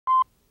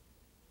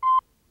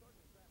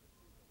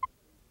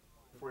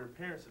your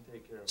parents to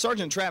take care of.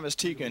 Sergeant Travis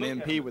Tikka, an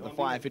MP with the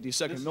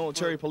 552nd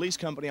Military Police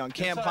Company on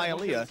Camp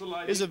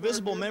Hialeah, is a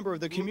visible member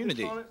of the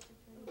community.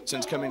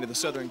 Since coming to the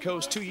Southern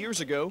Coast 2 years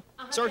ago,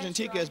 Sergeant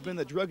Tikka has been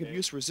the drug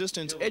abuse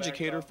resistance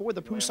educator for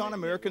the Pusan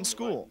American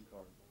School.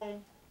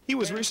 He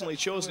was recently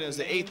chosen as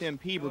the 8th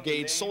MP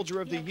Brigade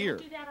Soldier of the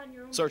Year.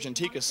 Sergeant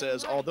Tikka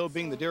says although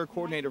being the DARE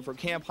coordinator for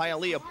Camp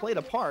Hialeah played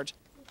a part,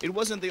 it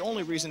wasn't the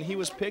only reason he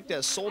was picked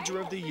as Soldier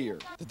of the Year.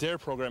 The DARE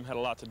program had a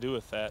lot to do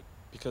with that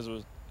because it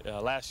was,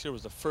 last year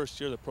was the first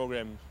year the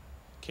program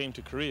came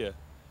to Korea,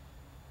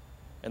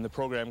 and the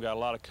program got a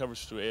lot of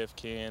coverage through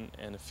AFKN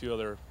and a few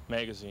other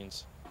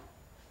magazines.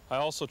 I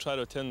also try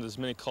to attend as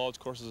many college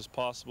courses as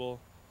possible,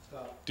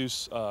 do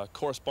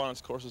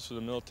correspondence courses for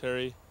the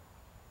military,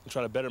 and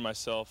try to better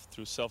myself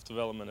through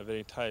self-development of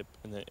any type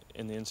in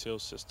the NCO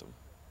system.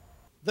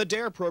 The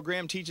DARE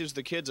program teaches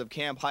the kids of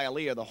Camp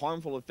Hialeah the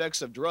harmful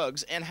effects of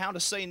drugs and how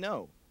to say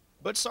no.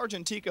 But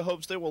Sergeant Tikka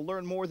hopes they will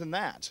learn more than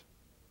that.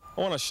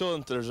 I want to show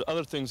them that there's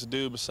other things to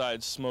do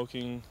besides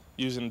smoking,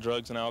 using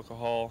drugs and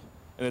alcohol,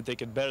 and that they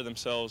can better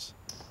themselves,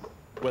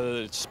 whether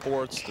it's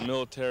sports, the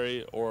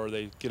military, or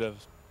they get a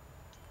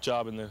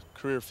job in the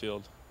career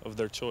field of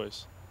their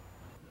choice.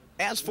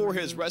 As for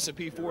his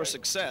recipe for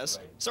success,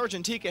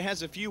 Sergeant Tikka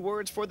has a few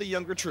words for the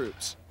younger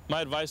troops.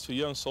 My advice to a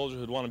young soldier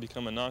who'd want to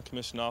become a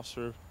non-commissioned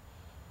officer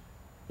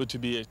would to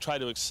be try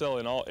to excel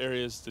in all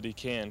areas that he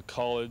can,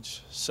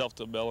 college,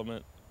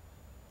 self-development,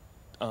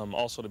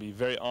 also to be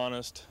very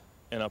honest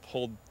and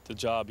uphold the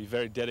job, be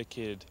very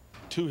dedicated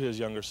to his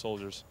younger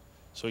soldiers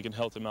so he can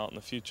help them out in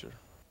the future.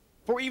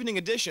 For Evening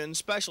Edition,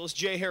 Specialist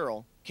Jay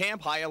Harrell,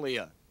 Camp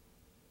Hialeah.